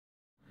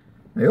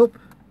Hey up,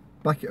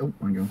 back it up,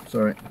 hang on,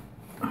 sorry.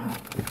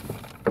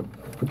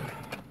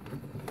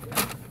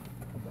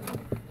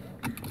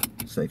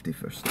 Safety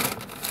first.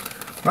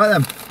 Right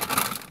then,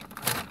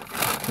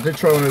 I did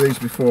try one of these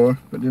before,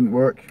 but it didn't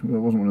work. Well,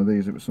 it wasn't one of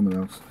these, it was something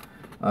else.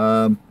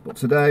 But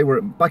today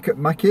we're back at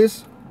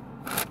Mackey's,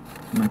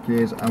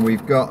 and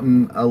we've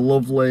gotten a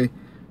lovely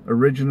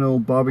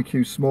original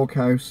BBQ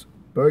Smokehouse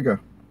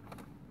burger.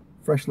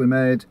 Freshly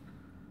made,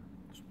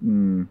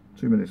 2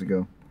 minutes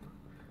ago.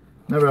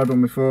 Never had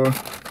one before,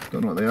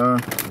 don't know what they are.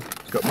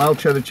 It's got mild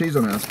cheddar cheese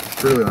on it,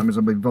 that's brilliant. That means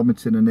I'll be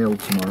vomiting a nil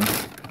tomorrow.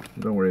 So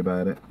don't worry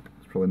about it,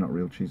 it's probably not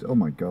real cheese. Oh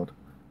my god,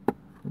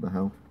 what the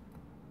hell?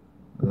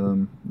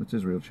 It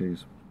is real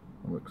cheese,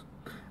 it looks.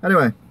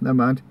 Anyway, never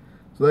mind.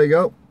 So there you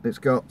go, it's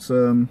got,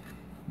 where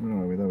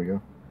are we? There we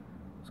go.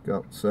 It's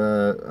got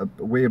a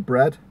weird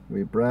bread,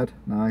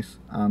 nice,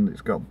 and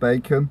it's got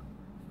bacon,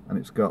 and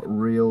it's got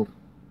real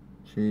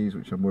cheese,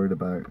 which I'm worried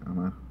about.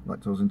 I'm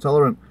lactose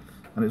intolerant.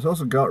 And it's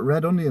also got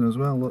red onion as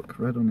well, look,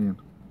 red onion.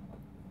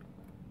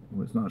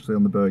 Well, it's not actually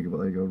on the burger, but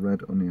there you go,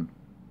 red onion.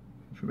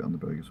 It should be on the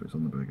burger, so it's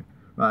on the burger.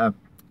 Right,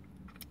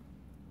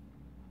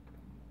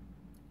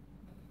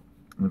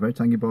 and a very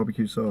tangy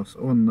barbecue sauce.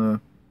 Oh,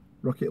 and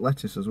rocket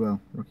lettuce as well,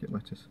 rocket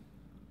lettuce.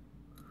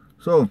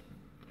 So,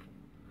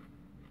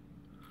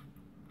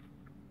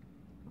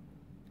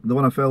 the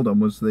one I failed on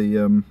was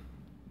the,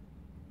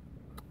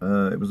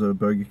 it was a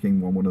Burger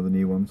King one of the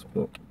new ones,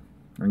 but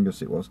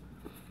Angus it was.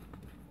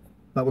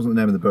 That wasn't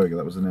the name of the burger,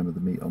 that was the name of the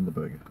meat on the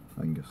burger,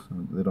 Angus.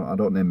 I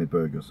don't name my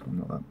burgers, I'm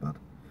not that bad.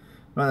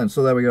 Right then,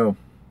 so there we go.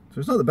 So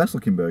it's not the best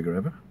looking burger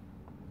ever.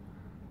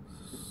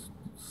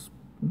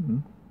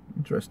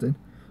 Interesting.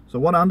 So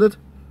one-handed,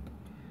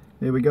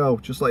 here we go.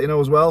 Just to let you know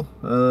as well,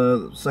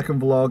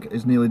 second vlog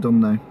is nearly done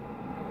now.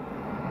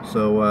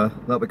 So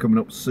that'll be coming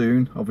up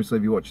soon. Obviously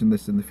if you're watching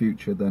this in the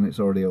future, then it's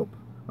already up.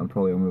 I'm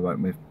probably on about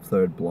my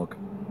third vlog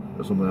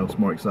or something else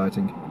more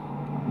exciting.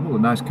 Oh, a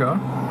nice car.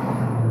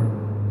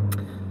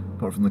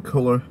 Apart from the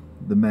colour,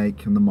 the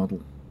make and the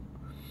model.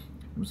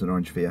 It was an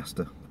orange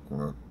Fiesta.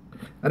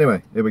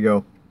 Anyway, here we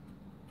go.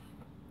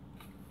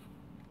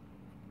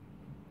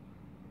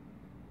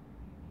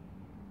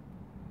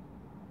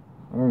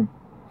 Oh.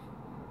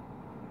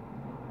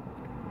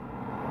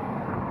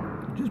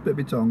 Just bit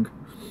my tongue.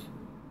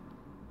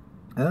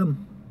 To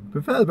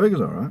be fair, the burger's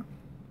alright.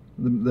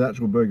 The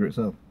actual burger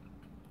itself.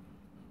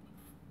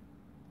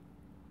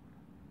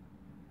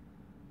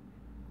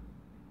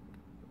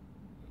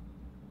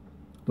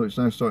 But it's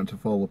now starting to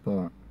fall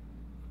apart.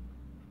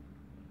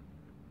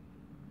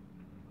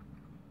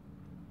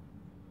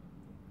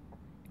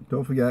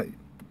 Don't forget,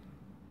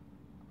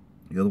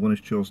 you're the one who's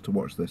chose to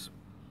watch this.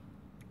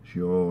 It's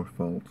your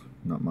fault,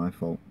 not my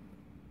fault.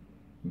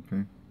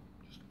 Okay?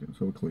 Just to get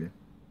so clear.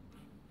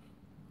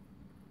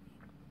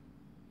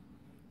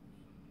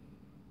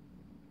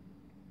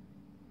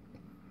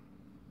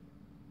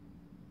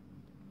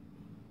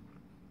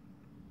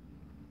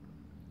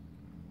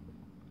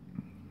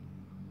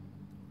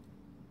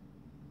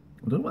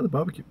 I don't know where the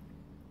barbecue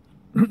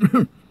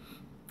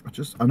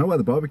I know where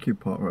the barbecue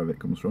part of it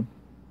comes from.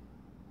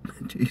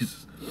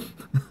 Jesus.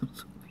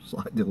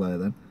 Slight delay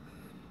then.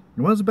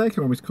 And where's the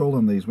bacon always cold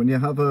on these? When you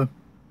have a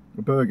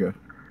burger,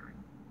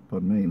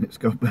 pardon me, and it's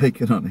got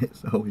bacon on it,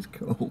 it's always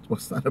cold.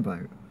 What's that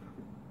about?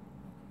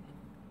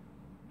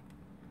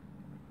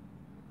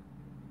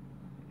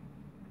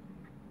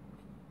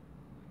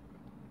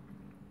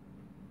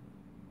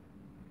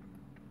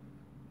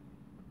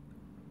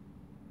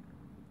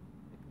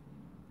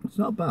 It's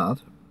not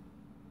bad,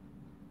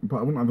 but I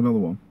wouldn't have another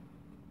one.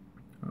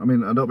 I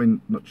mean, I don't mean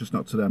not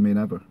today, I mean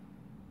ever.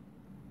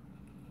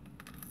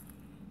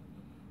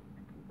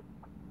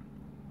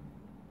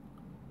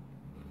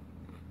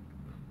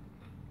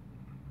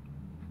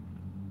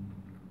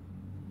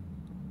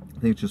 I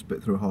think it's just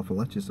bit through half a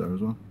lettuce there as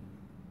well.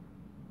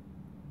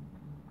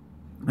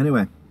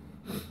 Anyway,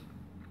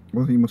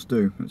 one thing you must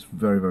do, it's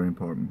very, very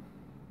important,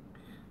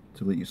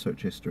 delete your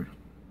search history.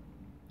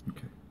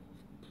 Okay.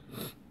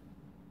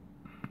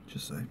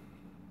 Just say.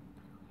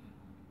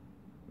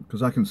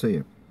 Because I can see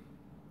it,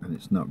 and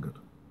it's not good.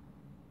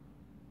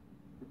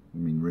 I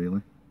mean,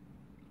 really?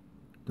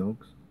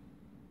 Dogs?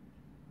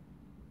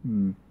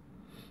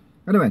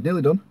 Anyway,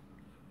 nearly done.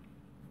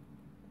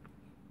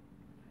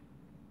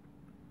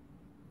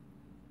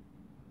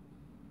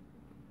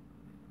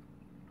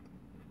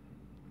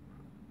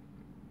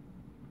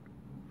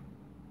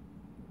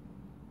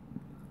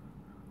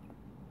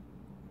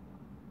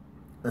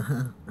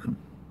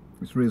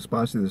 It's really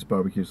spicy, this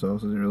barbecue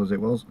sauce. I didn't realise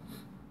it was.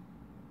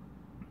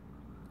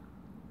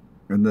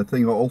 And the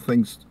thing, all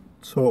things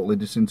totally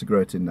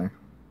disintegrating now.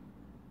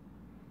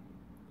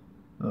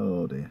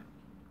 Oh dear.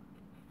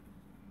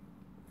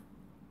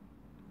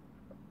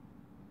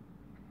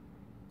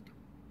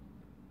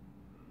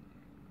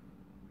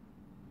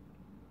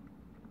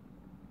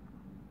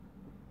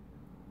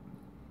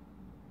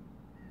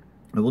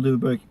 I will do a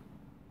Burger King.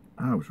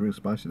 Oh, it's really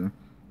spicy now.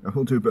 I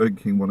will do a Burger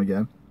King one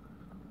again.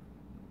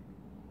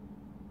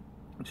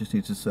 I just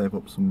need to save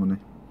up some money.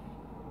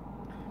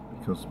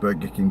 because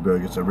Burger King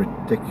burgers are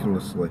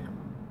ridiculously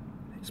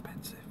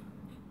expensive.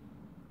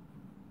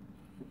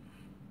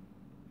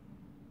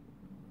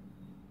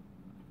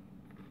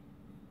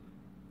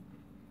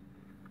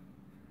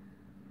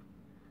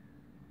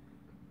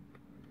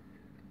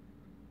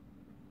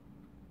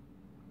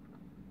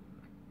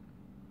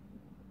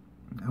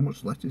 How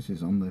much lettuce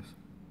is on this?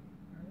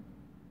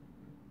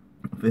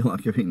 I feel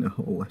like I've eaten a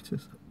whole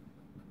lettuce.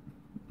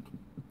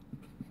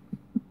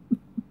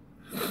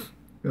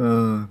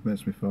 Oh,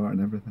 makes me fart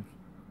and everything.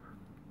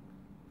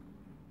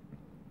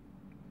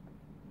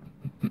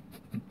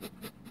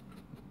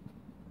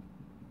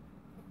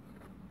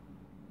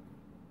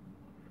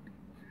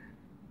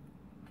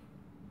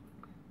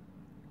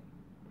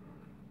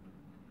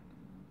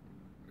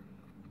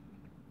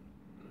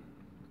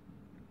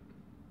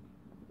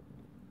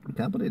 I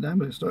can't put it down,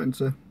 but it's starting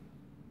to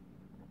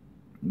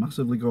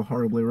massively go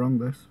horribly wrong,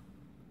 this.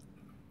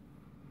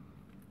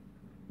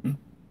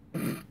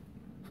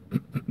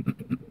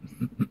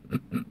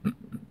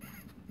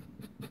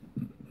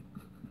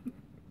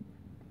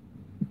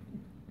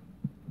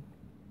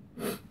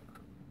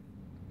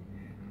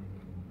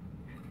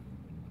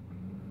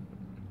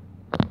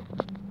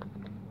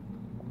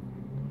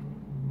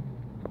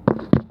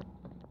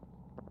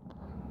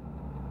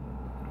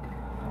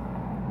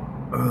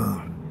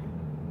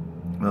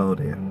 Oh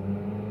dear.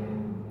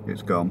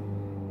 It's gone.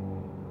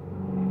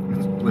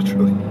 It's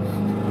literally...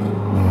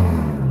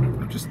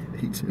 I've just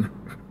eaten.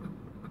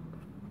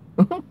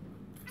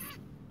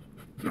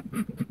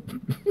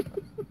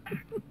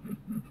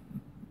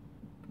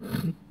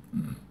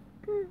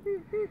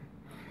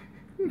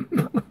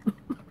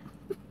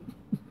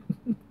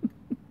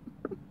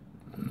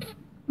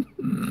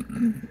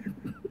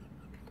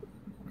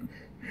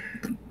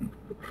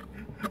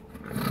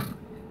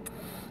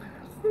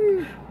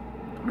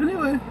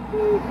 Anyway.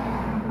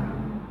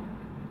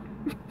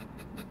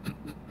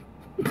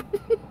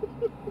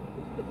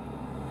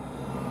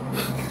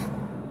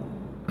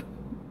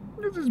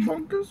 This is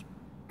bonkers.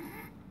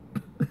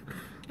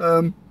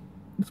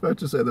 It's fair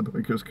to say the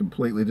burger is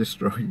completely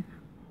destroyed.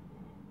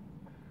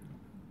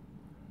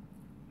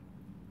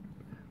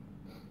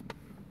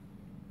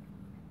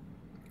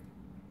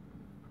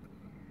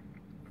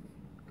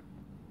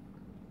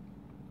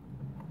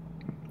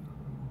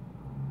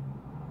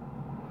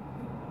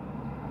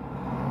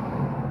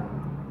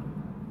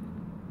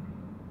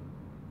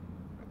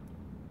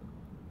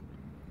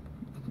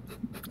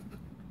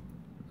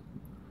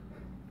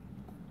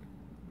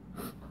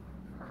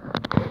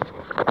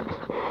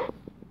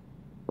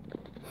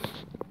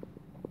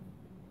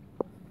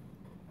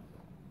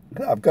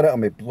 I've got it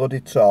on my bloody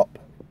top.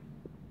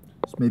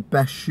 It's my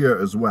best shirt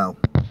as well.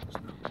 I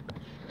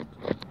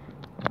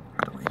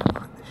don't even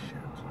like this shirt.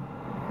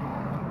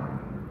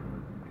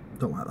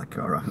 Don't like that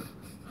car out.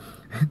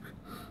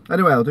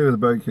 Anyway, I'll do the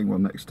Burger King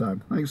one next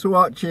time. Thanks for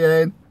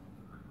watching.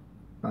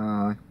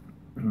 Bye.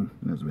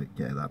 There's a bit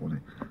gay, that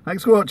one.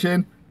 Thanks for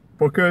watching,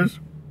 fuckers.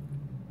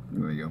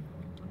 There you go.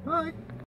 Bye.